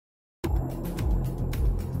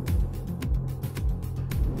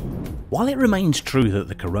While it remains true that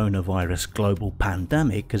the coronavirus global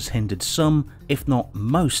pandemic has hindered some, if not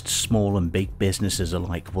most, small and big businesses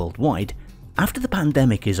alike worldwide, after the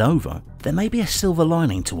pandemic is over, there may be a silver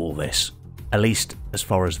lining to all this, at least as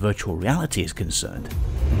far as virtual reality is concerned.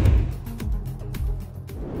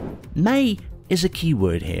 May is a key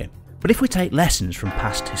word here, but if we take lessons from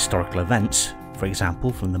past historical events, for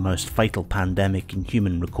example from the most fatal pandemic in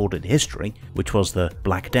human recorded history, which was the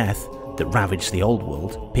Black Death that ravaged the Old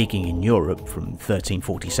World, peaking in Europe from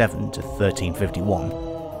 1347 to 1351,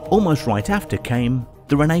 almost right after came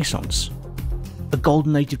the Renaissance, a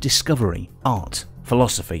golden age of discovery, art,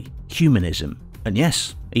 philosophy, humanism, and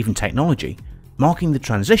yes, even technology, marking the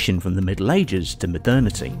transition from the Middle Ages to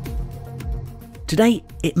modernity. Today,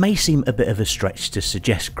 it may seem a bit of a stretch to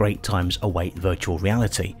suggest great times await virtual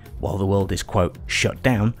reality, while the world is quote shut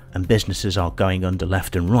down and businesses are going under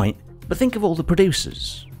left and right, but think of all the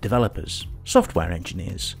producers, developers, software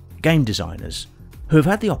engineers, game designers, who have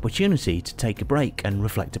had the opportunity to take a break and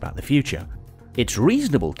reflect about the future. It's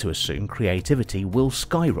reasonable to assume creativity will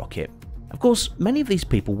skyrocket. Of course, many of these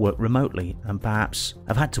people work remotely and perhaps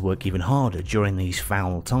have had to work even harder during these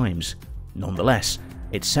foul times. Nonetheless,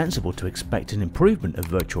 it's sensible to expect an improvement of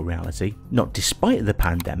virtual reality, not despite the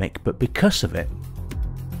pandemic, but because of it.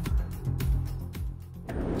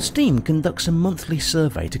 Steam conducts a monthly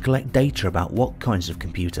survey to collect data about what kinds of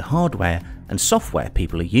computer hardware and software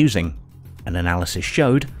people are using. An analysis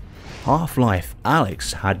showed Half-Life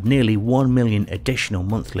Alyx had nearly 1 million additional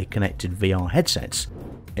monthly connected VR headsets.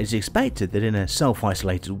 It's expected that in a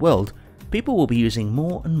self-isolated world, people will be using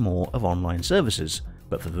more and more of online services,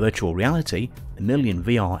 but for virtual reality, 1 million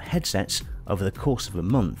VR headsets over the course of a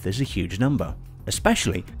month is a huge number,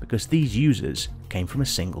 especially because these users came from a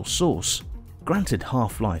single source. Granted,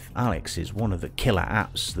 Half-Life Alyx is one of the killer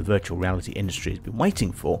apps the virtual reality industry has been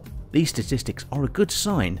waiting for, these statistics are a good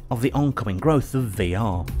sign of the oncoming growth of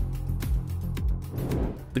VR.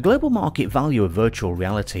 The global market value of virtual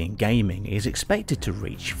reality in gaming is expected to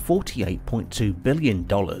reach $48.2 billion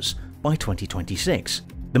by 2026.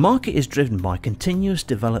 The market is driven by continuous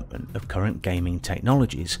development of current gaming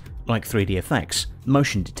technologies like 3D effects,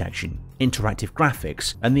 motion detection, interactive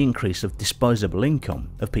graphics, and the increase of disposable income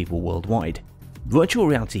of people worldwide. Virtual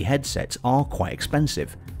reality headsets are quite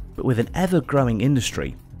expensive, but with an ever-growing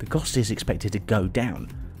industry, the cost is expected to go down,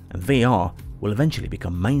 and VR will eventually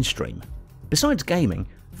become mainstream. Besides gaming,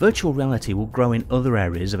 virtual reality will grow in other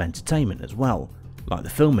areas of entertainment as well, like the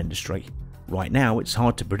film industry. Right now, it's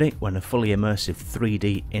hard to predict when a fully immersive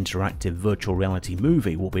 3D interactive virtual reality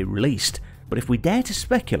movie will be released, but if we dare to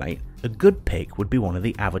speculate, a good pick would be one of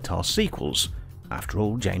the Avatar sequels. After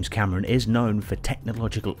all, James Cameron is known for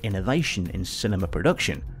technological innovation in cinema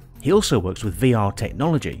production. He also works with VR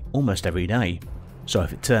technology almost every day. So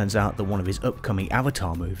if it turns out that one of his upcoming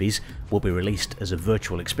Avatar movies will be released as a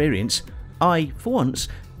virtual experience, I, for once,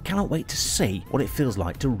 cannot wait to see what it feels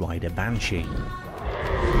like to ride a Banshee.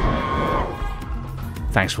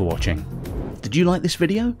 Thanks for watching. Did you like this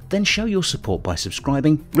video? Then show your support by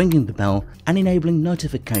subscribing, ringing the bell, and enabling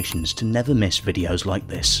notifications to never miss videos like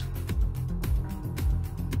this.